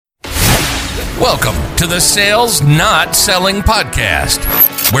Welcome to the Sales Not Selling Podcast,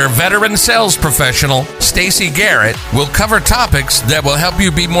 where veteran sales professional Stacey Garrett will cover topics that will help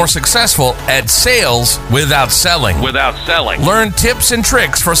you be more successful at sales without selling. Learn tips and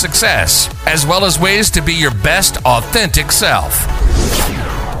tricks for success, as well as ways to be your best authentic self.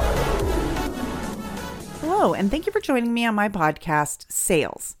 Hello, and thank you for joining me on my podcast,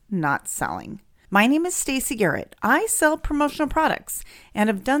 Sales Not Selling. My name is Stacey Garrett. I sell promotional products and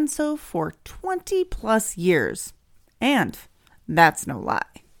have done so for 20 plus years. And that's no lie.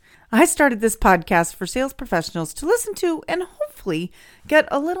 I started this podcast for sales professionals to listen to and hopefully get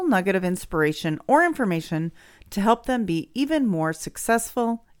a little nugget of inspiration or information to help them be even more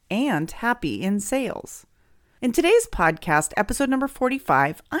successful and happy in sales. In today's podcast, episode number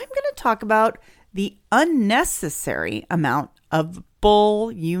 45, I'm going to talk about the unnecessary amount of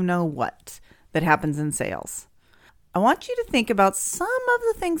bull you-know-what that happens in sales. I want you to think about some of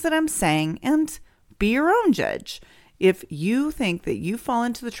the things that I'm saying and be your own judge if you think that you fall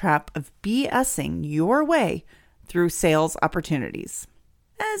into the trap of BSing your way through sales opportunities.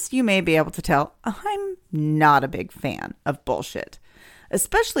 As you may be able to tell, I'm not a big fan of bullshit,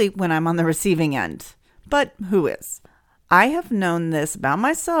 especially when I'm on the receiving end. But who is? I have known this about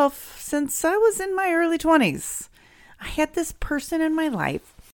myself since I was in my early 20s. I had this person in my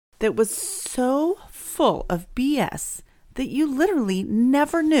life that was so full of BS that you literally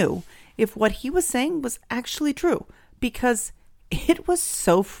never knew if what he was saying was actually true because it was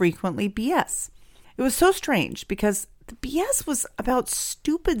so frequently BS. It was so strange because the BS was about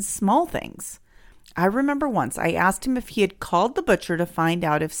stupid small things. I remember once I asked him if he had called the butcher to find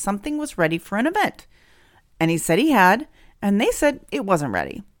out if something was ready for an event. And he said he had, and they said it wasn't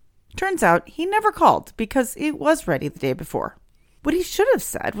ready. Turns out he never called because it was ready the day before. What he should have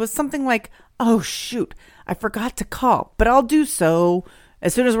said was something like, "Oh, shoot, I forgot to call, but I'll do so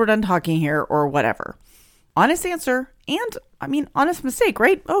as soon as we're done talking here," or whatever. Honest answer, and honest mistake,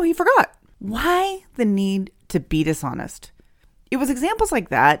 right? Oh, he forgot. Why the need to be dishonest? It was examples like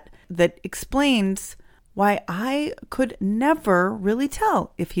that that explains why I could never really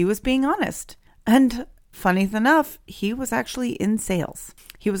tell if he was being honest. And funny enough, he was actually in sales.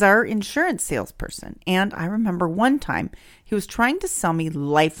 He was our insurance salesperson. And I remember one time he was trying to sell me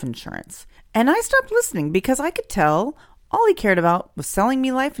life insurance. And I stopped listening because I could tell all he cared about was selling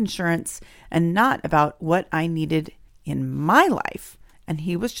me life insurance and not about what I needed in my life. And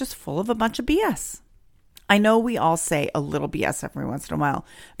he was just full of a bunch of BS. I know we all say a little BS every once in a while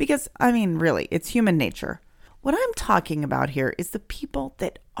because, really, it's human nature. What I'm talking about here is the people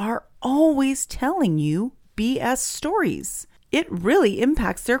that are always telling you BS stories. It really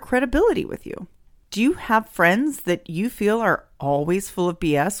impacts their credibility with you. Do you have friends that you feel are always full of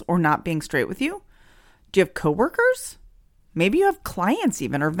BS or not being straight with you? Do you have coworkers? Maybe you have clients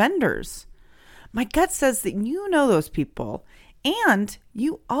even or vendors. My gut says that you know those people and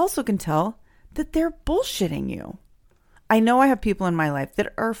you also can tell that they're bullshitting you. I know I have people in my life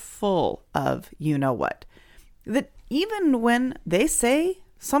that are full of you-know-what. That even when they say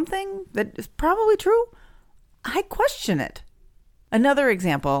something that is probably true, I question it. Another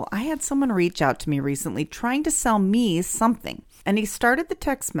example, I had someone reach out to me recently trying to sell me something. And he started the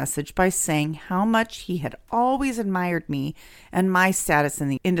text message by saying how much he had always admired me and my status in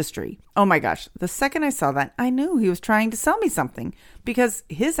the industry. Oh my gosh, the second I saw that, I knew he was trying to sell me something because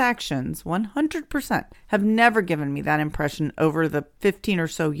his actions, 100%, have never given me that impression over the 15 or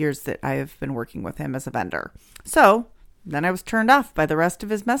so years that I have been working with him as a vendor. So then I was turned off by the rest of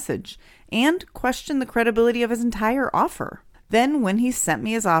his message and questioned the credibility of his entire offer. Then when he sent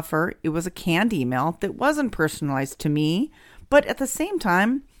me his offer, it was a canned email that wasn't personalized to me, but at the same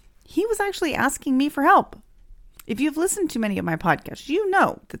time, he was actually asking me for help. If you've listened to many of my podcasts, you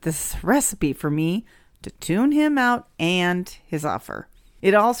know that this is a recipe for me to tune him out and his offer.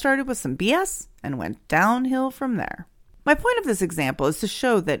 It all started with some BS and went downhill from there. My point of this example is to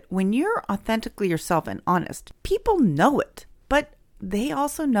show that when you're authentically yourself and honest, people know it, but they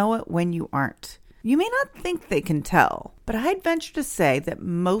also know it when you aren't. You may not think they can tell, but I'd venture to say that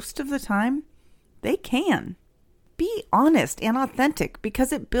most of the time, they can. Be honest and authentic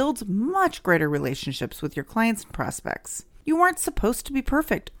because it builds much greater relationships with your clients and prospects. You aren't supposed to be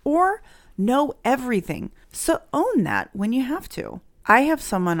perfect or know everything, so own that when you have to. I have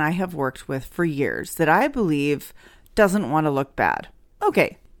someone I have worked with for years that I believe doesn't want to look bad.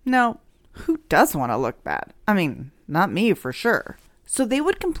 Okay, now, who does want to look bad? Not me for sure. So they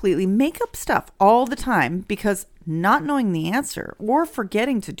would completely make up stuff all the time because not knowing the answer or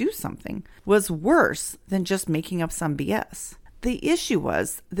forgetting to do something was worse than just making up some BS. The issue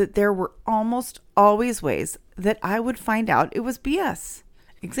was that there were almost always ways that I would find out it was BS.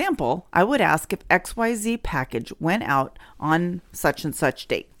 Example, I would ask if XYZ package went out on such and such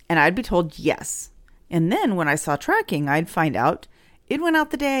date, and I'd be told yes. And then when I saw tracking, I'd find out it went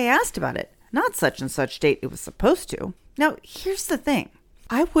out the day I asked about it, not such and such date it was supposed to. Now, here's the thing.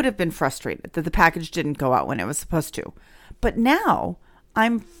 I would have been frustrated that the package didn't go out when it was supposed to. But now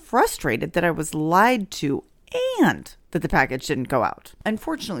I'm frustrated that I was lied to and that the package didn't go out.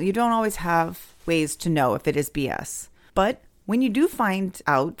 Unfortunately, you don't always have ways to know if it is BS. But when you do find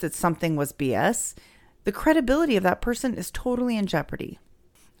out that something was BS, the credibility of that person is totally in jeopardy.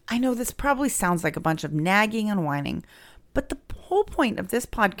 I know this probably sounds like a bunch of nagging and whining, but the whole point of this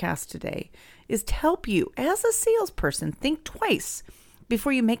podcast today is to help you, as a salesperson, think twice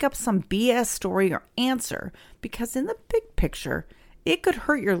before you make up some BS story or answer, because in the big picture, it could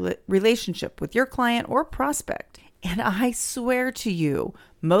hurt your relationship with your client or prospect. And I swear to you,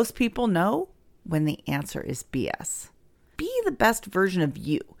 most people know when the answer is BS. Be the best version of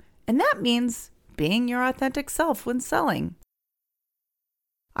you, and that means being your authentic self when selling.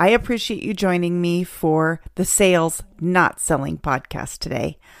 I appreciate you joining me for the Sales Not Selling podcast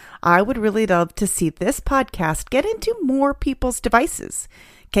today. I would really love to see this podcast get into more people's devices.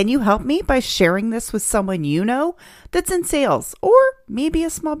 Can you help me by sharing this with someone you know that's in sales or maybe a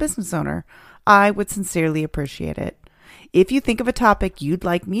small business owner? I would sincerely appreciate it. If you think of a topic you'd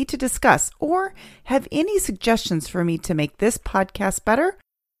like me to discuss or have any suggestions for me to make this podcast better,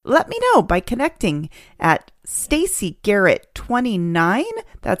 let me know by connecting at Stacy Garrett 29.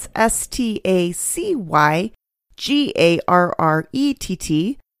 That's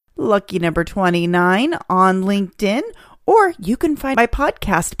StacyGarrett, lucky number 29 on LinkedIn, or you can find my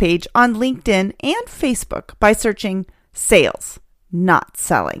podcast page on LinkedIn and Facebook by searching Sales Not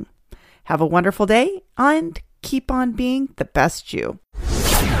Selling. Have a wonderful day and keep on being the best you.